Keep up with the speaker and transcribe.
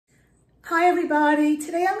Hi everybody,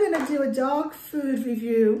 today I'm going to do a dog food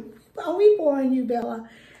review. Are we boring you, Bella?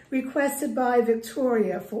 Requested by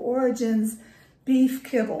Victoria for Orijen's beef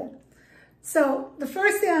kibble. So the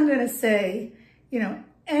first thing I'm going to say,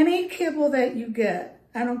 any kibble that you get,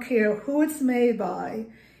 I don't care who it's made by,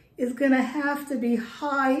 is going to have to be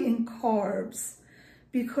high in carbs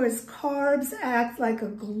because carbs act like a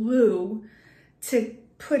glue to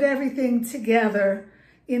put everything together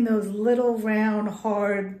in those little round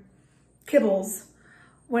hard kibbles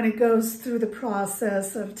when it goes through the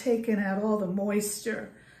process of taking out all the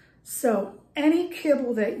moisture. So any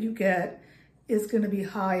kibble that you get is going to be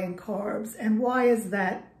high in carbs. And why is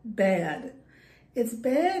that bad? It's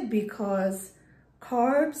bad because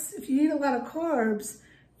carbs, if you eat a lot of carbs,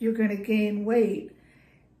 you're going to gain weight.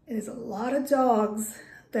 And there's a lot of dogs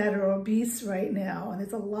that are obese right now, and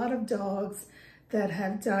there's a lot of dogs that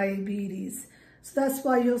have diabetes. So that's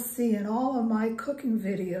why you'll see in all of my cooking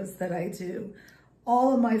videos that I do,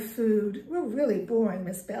 all of my food, we're really boring,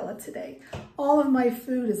 Miss Bella, today. All of my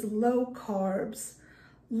food is low carbs,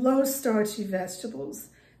 low starchy vegetables.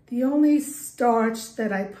 The only starch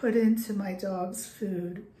that I put into my dog's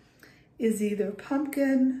food is either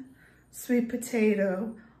pumpkin, sweet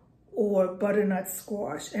potato, or butternut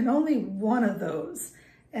squash, and only one of those.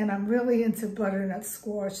 And I'm really into butternut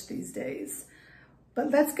squash these days. But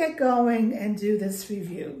let's get going and do this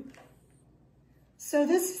review. So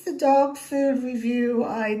this is the dog food review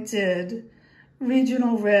I did,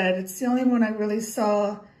 Regional Red. It's the only one I really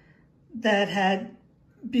saw that had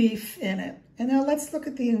beef in it. And now let's look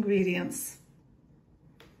at the ingredients.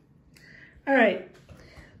 All right,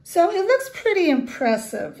 so it looks pretty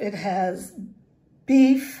impressive. It has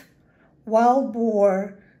beef, wild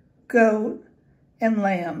boar, goat, and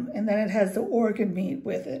lamb, and then it has the organ meat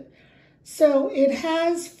with it. So it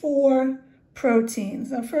has 4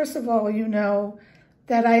 proteins. Now, first of all, you know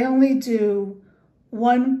that I only do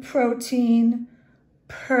 1 protein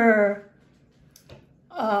per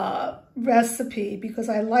recipe because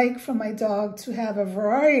I like for my dog to have a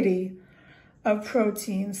variety of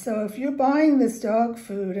proteins. So if you're buying this dog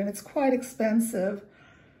food and it's quite expensive,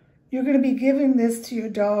 you're going to be giving this to your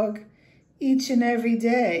dog each and every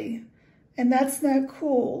day. And that's not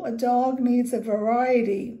cool. A dog needs a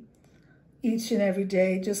variety each and every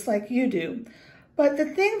day, just like you do. But the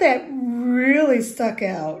thing that really stuck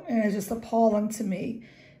out, and is just appalling to me,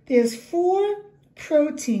 there's 4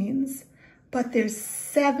 proteins, but there's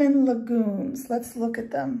 7 legumes. Let's look at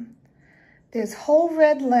them. There's whole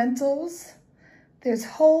red lentils, there's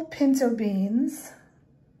whole pinto beans,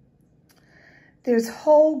 there's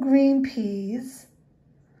whole green peas,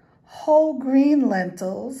 whole green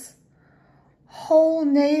lentils, whole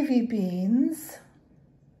navy beans,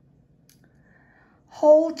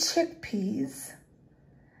 whole chickpeas,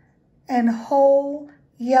 and whole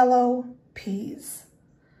yellow peas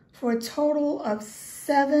for a total of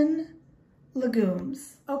 7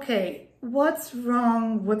 legumes. Okay, what's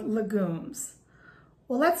wrong with legumes?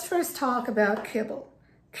 Well, let's first talk about kibble.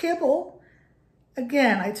 Kibble,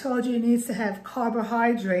 again, I told you it needs to have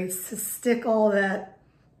carbohydrates to stick all that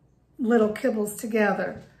little kibbles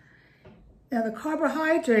together. Now the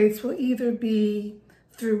carbohydrates will either be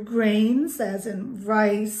through grains, as in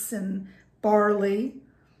rice and barley,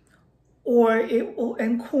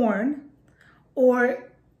 and corn,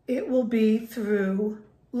 or it will be through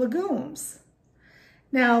legumes.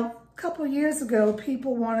 Now, a couple of years ago,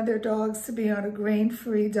 people wanted their dogs to be on a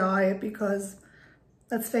grain-free diet because,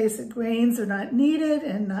 let's face it, grains are not needed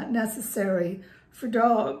and not necessary for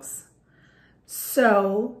dogs.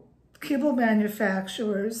 So, kibble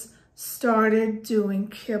manufacturers started doing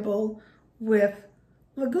kibble with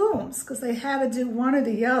legumes because they had to do one or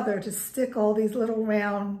the other to stick all these little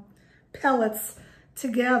round pellets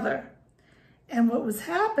together. And what was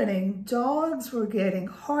happening, dogs were getting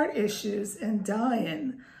heart issues and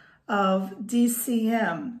dying of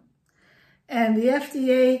DCM. And the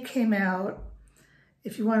FDA came out,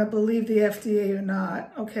 if you want to believe the FDA or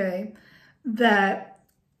not, okay, that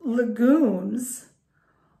legumes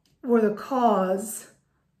were the cause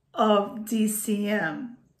of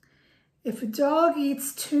DCM. If a dog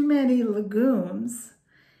eats too many legumes,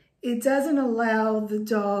 it doesn't allow the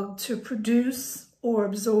dog to produce or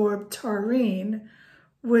absorb taurine,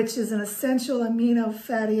 which is an essential amino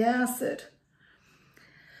fatty acid.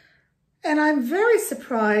 And I'm very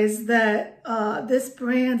surprised that this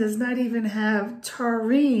brand does not even have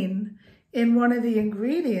taurine in one of the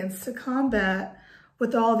ingredients to combat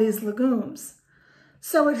with all these legumes.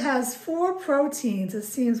 So it has 4 proteins. It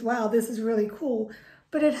seems, wow, this is really cool.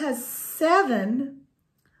 But it has 7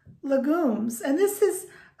 legumes. And this is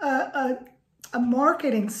a a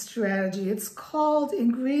marketing strategy. It's called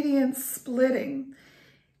ingredient splitting.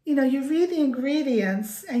 You know, you read the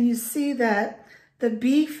ingredients and you see that the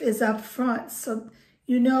beef is up front. So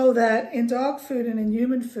you know that in dog food and in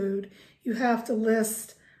human food, you have to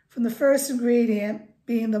list from the first ingredient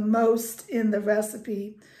being the most in the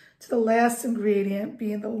recipe to the last ingredient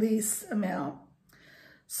being the least amount.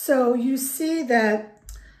 So you see that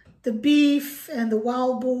the beef and the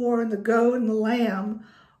wild boar and the goat and the lamb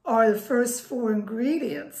are the first 4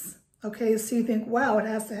 ingredients. Okay, so you think, wow, it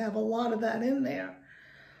has to have a lot of that in there.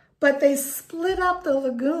 But they split up the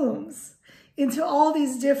legumes into all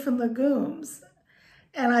these different legumes.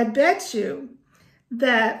 And I bet you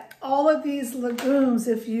that all of these legumes,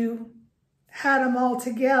 if you had them all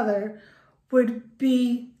together, would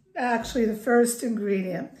be actually the first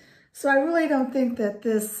ingredient. So I really don't think that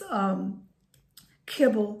this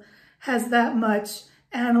kibble has that much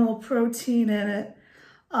animal protein in it.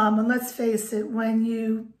 And let's face it, when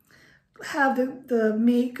you have the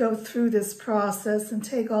meat go through this process and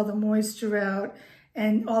take all the moisture out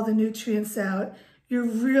and all the nutrients out, you're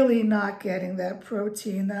really not getting that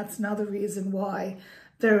protein. That's another reason why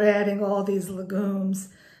they're adding all these legumes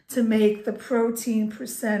to make the protein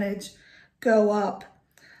percentage go up.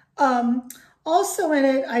 Also in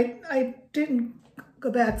it, I didn't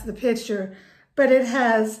go back to the picture, but it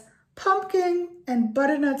has pumpkin and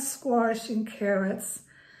butternut squash and carrots.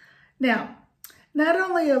 Now, not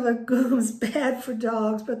only are legumes bad for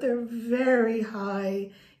dogs, but they're very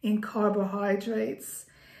high in carbohydrates.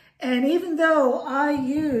 And even though I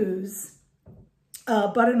use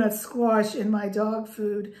butternut squash in my dog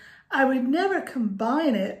food, I would never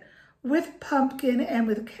combine it with pumpkin and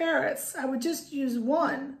with carrots. I would just use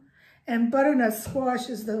one. And butternut squash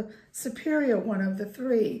is the superior one of the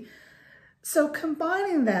 3. So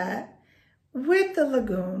combining that with the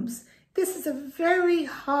legumes, this is a very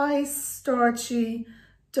high starchy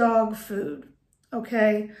dog food,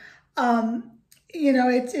 okay? You know,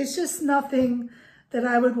 it's just nothing that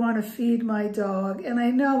I would want to feed my dog. And I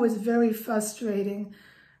know it's very frustrating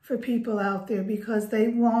for people out there because they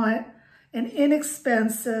want an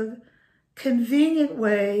inexpensive, convenient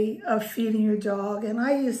way of feeding your dog. And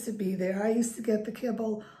I used to be there. I used to get the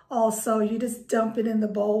kibble also. You just dump it in the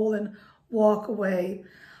bowl and walk away.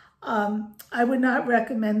 I would not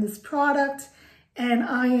recommend this product, and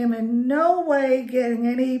I am in no way getting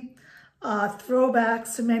any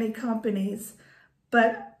throwbacks from any companies.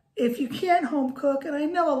 But if you can't home cook, and I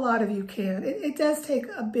know a lot of you can, it does take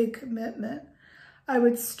a big commitment. I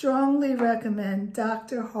would strongly recommend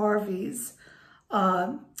Dr. Harvey's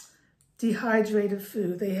dehydrated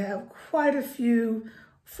food. They have quite a few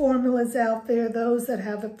formulas out there, those that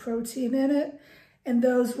have the protein in it, and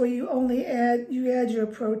those where you only add your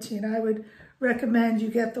protein. I would recommend you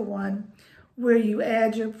get the one where you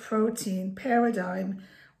add your protein. Paradigm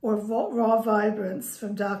or Raw Vibrance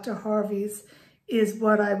from Dr. Harvey's is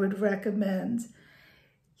what I would recommend.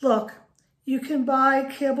 Look, you can buy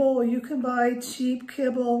kibble or you can buy cheap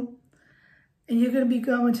kibble and you're going to be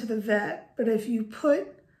going to the vet. But if you put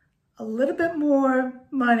a little bit more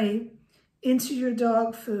money into your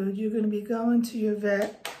dog food, you're going to be going to your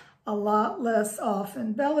vet a lot less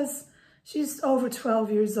often. She's over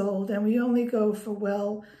 12 years old and we only go for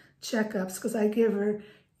well checkups because I give her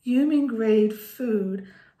human grade food,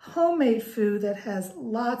 homemade food that has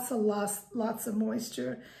lots of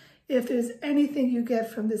moisture. If there's anything you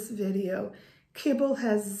get from this video, kibble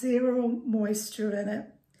has 0 moisture in it.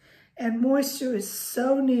 And moisture is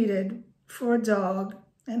so needed for a dog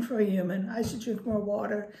and for a human. I should drink more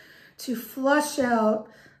water to flush out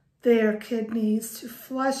their kidneys, to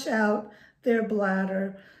flush out their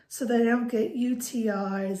bladder so they don't get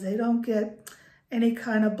UTIs, they don't get any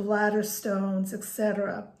kind of bladder stones,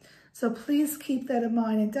 etc. So please keep that in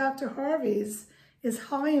mind. And Dr. Harvey's is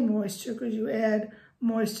high in moisture because you add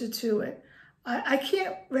moisture to it. I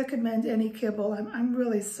can't recommend any kibble. I'm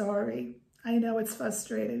really sorry. I know it's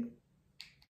frustrating.